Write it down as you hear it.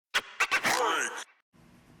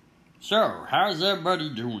So, how's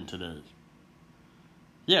everybody doing today?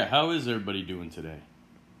 Yeah, how is everybody doing today?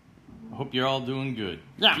 I hope you're all doing good.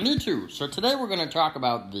 Yeah, me too. So today we're going to talk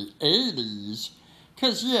about the 80's.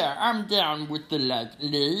 Because, yeah, I'm down with the,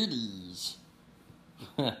 ladies.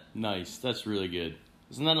 Nice, that's really good.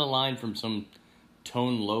 Isn't that a line from some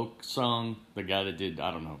Tone Loc song? The guy that did,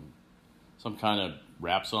 I don't know, some kind of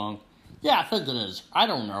rap song? Yeah, I think it is. I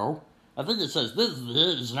don't know. I think it says, this is the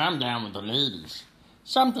 80's and I'm down with the ladies.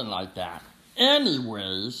 Something like that.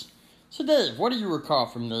 Anyways, so Dave, what do you recall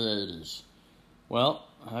from the 80's? Well,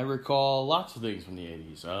 I recall lots of things from the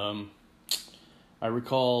 80's. I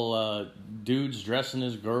recall dudes dressing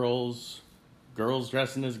as girls, girls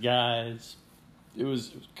dressing as guys. It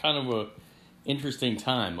was kind of a interesting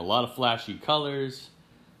time. A lot of flashy colors,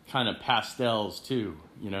 kind of pastels too,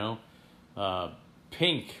 you know.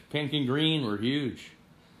 Pink and green were huge.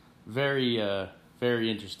 Very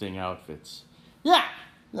interesting outfits. Yeah,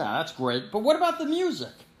 that's great. But what about the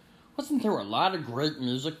music? Wasn't there a lot of great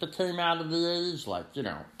music that came out of the 80's? Like, you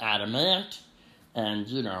know, Adamant and,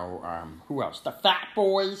 you know, who else? The Fat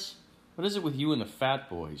Boys. What is it with you and the Fat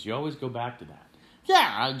Boys? You always go back to that.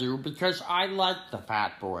 Yeah, I do, because I like the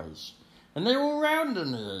Fat Boys. And they were around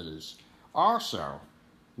in the 80's. Also,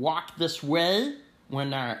 Walk This Way,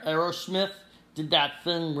 when Aerosmith did that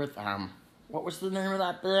thing with, what was the name of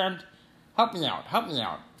that band? Help me out.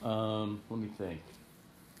 Let me think.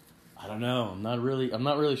 I don't know. I'm not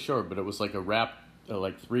really sure, but it was like a rap,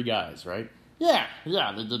 like three guys, right? Yeah.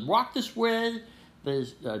 They did Walk This Way. They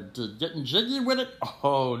did Getting Jiggy With It.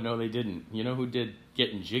 Oh, no, they didn't. You know who did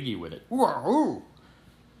Getting Jiggy With It? Whoa.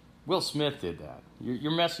 Will Smith did that.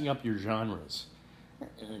 You're messing up your genres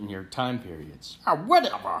and your time periods.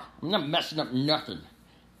 Whatever. I'm not messing up nothing.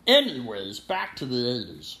 Anyways, back to the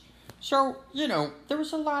 80's. So, you know, there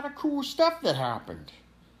was a lot of cool stuff that happened.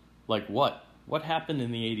 Like what? What happened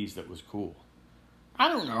in the 80's that was cool? I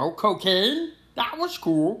don't know. Cocaine? That was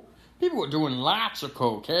cool. People were doing lots of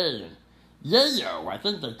cocaine. Yayo. I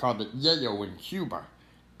think they called it yayo in Cuba.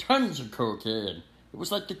 Tons of cocaine. It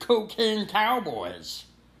was like the cocaine cowboys.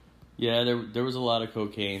 Yeah, there was a lot of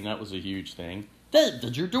cocaine. That was a huge thing. Dave,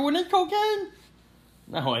 did you do any cocaine?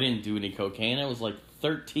 No, I didn't do any cocaine. I was like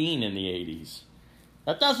 13 in the 80's.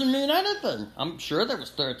 That doesn't mean anything. I'm sure there was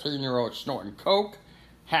 13-year-olds snorting coke,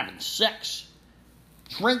 having sex,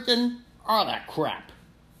 drinking, all that crap.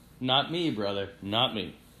 Not me, brother. Not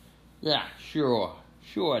me. Yeah, sure,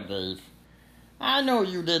 Dave. I know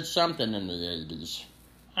you did something in the 80's.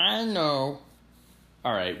 I know.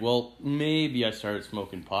 All right, well, maybe I started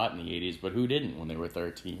smoking pot in the 80's, but who didn't when they were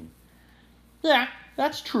 13? Yeah,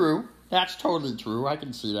 that's true. That's totally true. I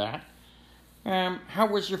can see that. How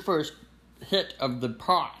was your first hit of the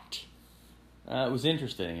pot? It was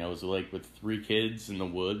interesting. I was like with three kids in the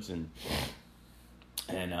woods, and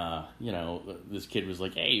you know, this kid was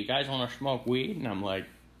like, "Hey, you guys want to smoke weed?" And I'm like,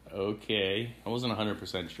 "Okay." I wasn't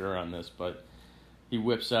 100% sure on this, but he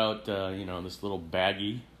whips out, you know, this little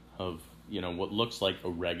baggie of, you know, what looks like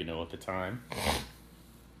oregano at the time.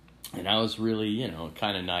 And I was really, you know,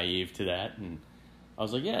 kind of naive to that, and I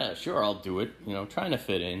was like, "Yeah, sure, I'll do it." You know, trying to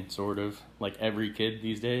fit in, sort of, like every kid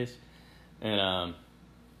these days. And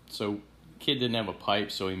so kid didn't have a pipe,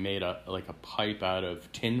 so he made a pipe out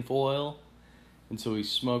of tinfoil. And so he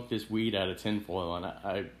smoked this weed out of tinfoil, and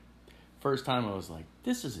I first time I was like,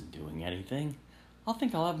 this isn't doing anything. I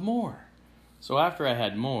think I'll have more. So after I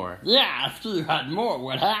had more, after you had more,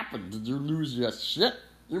 what happened? Did you lose your shit?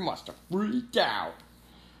 You must have freaked out.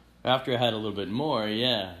 After I had a little bit more,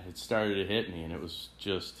 it started to hit me, and it was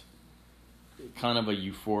just kind of a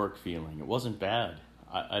euphoric feeling. It wasn't bad.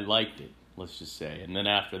 I liked it, let's just say. And then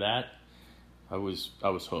after that, I was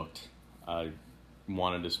hooked. I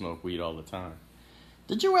wanted to smoke weed all the time.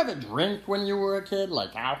 Did you ever drink when you were a kid?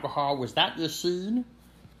 Like alcohol? Was that your scene?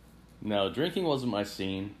 No, drinking wasn't my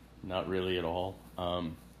scene. Not really at all.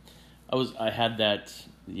 I had that,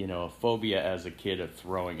 you know, phobia as a kid of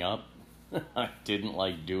throwing up. I didn't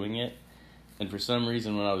like doing it. And for some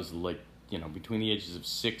reason, when I was like, you know, between the ages of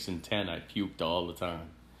 6 and 10, I puked all the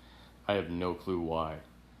time. I have no clue why.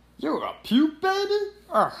 You're a puke baby?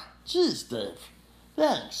 Oh, jeez, Dave.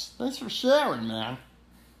 Thanks for sharing, man.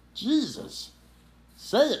 Jesus.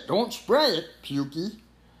 Say it, don't spray it, pukey.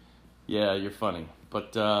 Yeah, you're funny.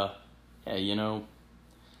 But, yeah, you know,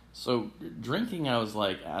 so drinking, I was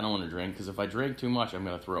like, I don't want to drink, because if I drink too much, I'm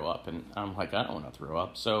going to throw up. And I'm like, I don't want to throw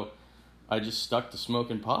up. So I just stuck to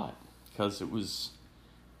smoking pot, because it was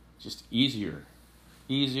just easier,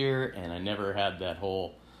 and I never had that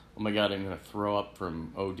whole, oh my God, I'm going to throw up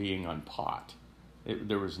from ODing on pot.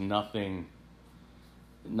 There was nothing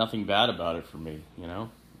bad about it for me, you know?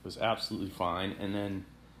 was absolutely fine. And then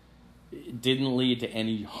it didn't lead to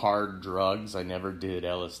any hard drugs. I never did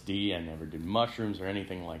LSD. I never did mushrooms or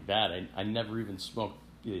anything like that. I never even smoked,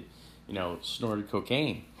 snorted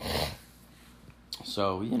cocaine.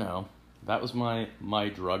 So, that was my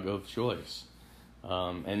drug of choice.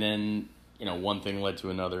 And then, one thing led to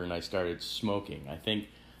another, and I started smoking. I think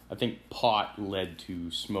pot led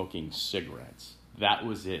to smoking cigarettes. That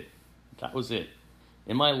was it.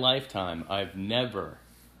 In my lifetime, I've never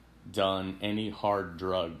done any hard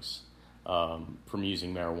drugs from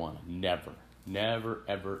using marijuana. Never,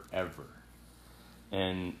 ever, ever.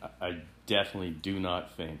 And I definitely do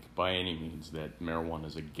not think by any means that marijuana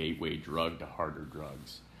is a gateway drug to harder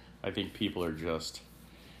drugs. I think people are just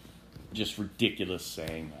ridiculous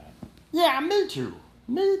saying that. Yeah, me too.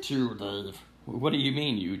 Me too, Dave. What do you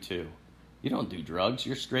mean, you too? You don't do drugs.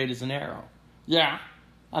 You're straight as an arrow. Yeah,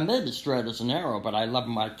 I may be straight as an arrow, but I love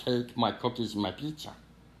my cake, my cookies, and my pizza.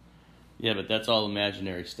 Yeah, but that's all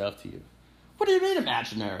imaginary stuff to you. What do you mean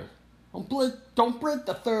imaginary? Don't break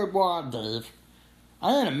the third wall, Dave.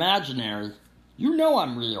 I ain't imaginary. You know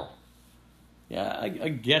I'm real. Yeah, I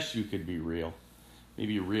guess you could be real.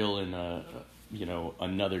 Maybe real in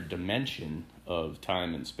another dimension of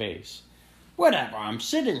time and space. Whatever, I'm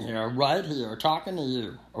sitting here, right here, talking to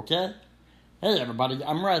you, okay? Hey, everybody,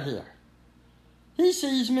 I'm right here. He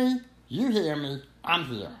sees me, you hear me, I'm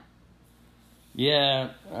here.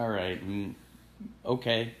 Yeah, all right.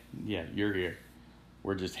 Okay, yeah, you're here.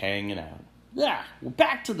 We're just hanging out. Yeah, well,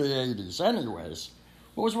 back to the 80s anyways.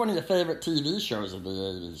 What was one of your favorite TV shows of the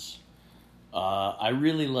 80s? I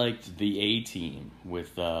really liked the A-Team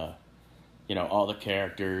with, all the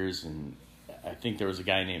characters, and I think there was a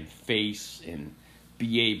guy named Face and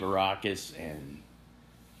B.A. Baracus, and,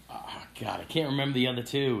 I can't remember the other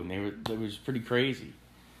two, and they was pretty crazy.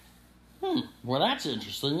 Well, that's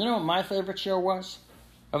interesting. You know what my favorite show was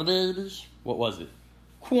of the 80s? What was it?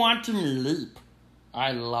 Quantum Leap.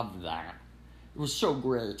 I loved that. It was so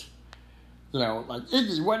great. Like,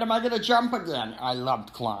 Iggy, when am I going to jump again? I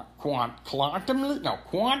loved Quantum Leap. No,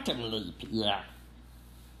 Quantum Leap, yeah.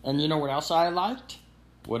 And you know what else I liked?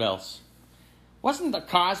 What else? Wasn't the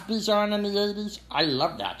Cosby's on in the 80s? I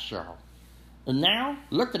loved that show. And now,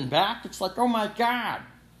 looking back, it's like, oh my God.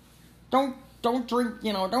 Don't drink,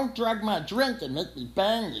 don't drug my drink and make me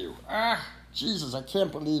bang you. Jesus, I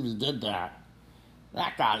can't believe he did that.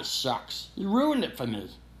 That guy sucks. He ruined it for me.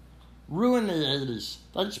 Ruined the 80s.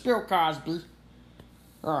 Thanks, Bill Cosby.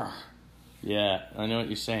 Yeah, I know what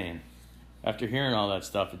you're saying. After hearing all that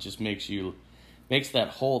stuff, it just makes that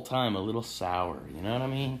whole time a little sour. You know what I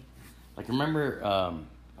mean? Like, remember,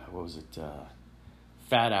 what was it,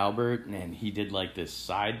 Fat Albert, and he did like this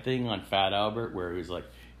side thing on Fat Albert where he was like,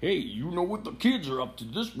 hey, you know what the kids are up to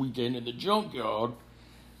this weekend in the junkyard?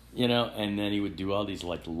 And then he would do all these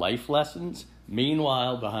like life lessons.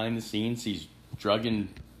 Meanwhile, behind the scenes, he's drugging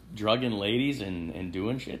ladies and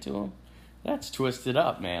doing shit to them. That's twisted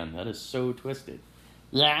up, man. That is so twisted.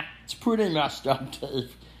 Yeah, it's pretty messed up,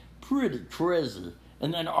 Dave. Pretty crazy.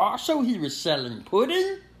 And then also he was selling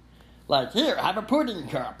pudding. Like, here, have a pudding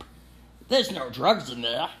cup. There's no drugs in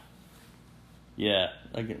there. Yeah,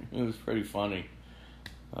 it was pretty funny.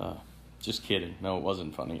 Just kidding. No, it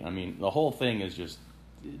wasn't funny. I mean, the whole thing is just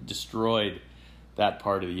destroyed that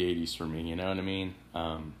part of the 80s for me, you know what I mean?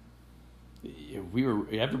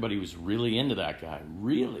 Everybody was really into that guy.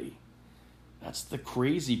 Really. That's the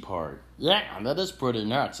crazy part. Yeah, that is pretty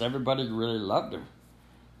nuts. Everybody really loved him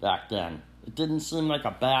back then. It didn't seem like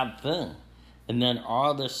a bad thing. And then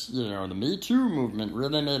all this, the Me Too movement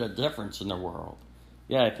really made a difference in the world.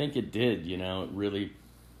 Yeah, I think it did, It really,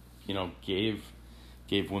 gave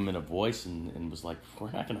women a voice and was like,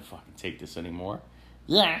 we're not going to fucking take this anymore.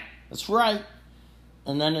 Yeah, that's right.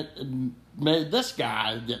 And then it made this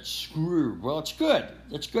guy get screwed. Well, it's good.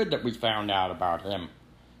 It's good that we found out about him.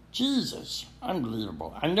 Jesus,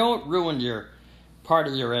 unbelievable. I know it ruined your part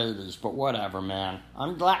of your 80s, but whatever, man.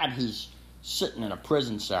 I'm glad he's sitting in a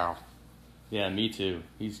prison cell. Yeah, me too.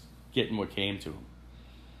 He's getting what came to him.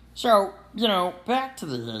 So, back to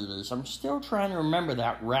the 80s. I'm still trying to remember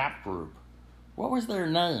that rap group. What was their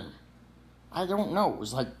name? I don't know. It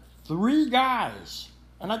was like 3 guys.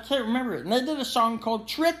 And I can't remember it. And they did a song called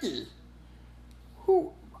Tricky.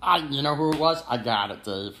 You know who it was? I got it,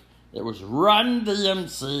 Dave. It was Run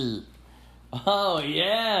DMC. Oh,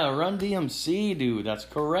 yeah. Run DMC, dude. That's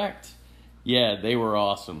correct. Yeah, they were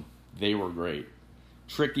awesome. They were great.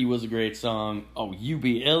 Tricky was a great song. Oh, You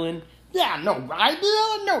Be Illin'? Yeah, no, I be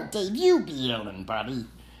illin'? No, Dave, you be illin', buddy.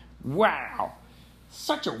 Wow.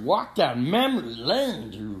 Such a walk down memory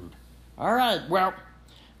lane, dude. All right, well,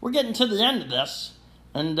 we're getting to the end of this.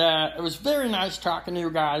 And it was very nice talking to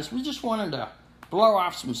you guys. We just wanted to blow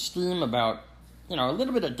off some steam about, a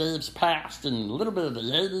little bit of Dave's past and a little bit of the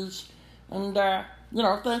 80s. And,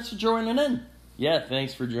 thanks for joining in. Yeah,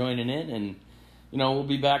 thanks for joining in. And, we'll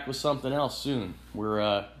be back with something else soon.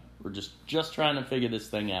 We're just trying to figure this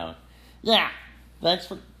thing out. Yeah, thanks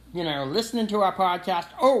for, listening to our podcast.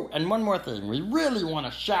 Oh, and one more thing. We really want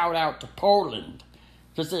to shout out to Poland.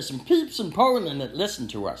 Because there's some peeps in Poland that listen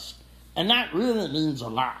to us. And that really means a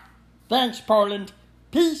lot. Thanks, Poland.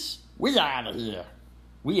 Peace. We out of here.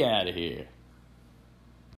 We out of here.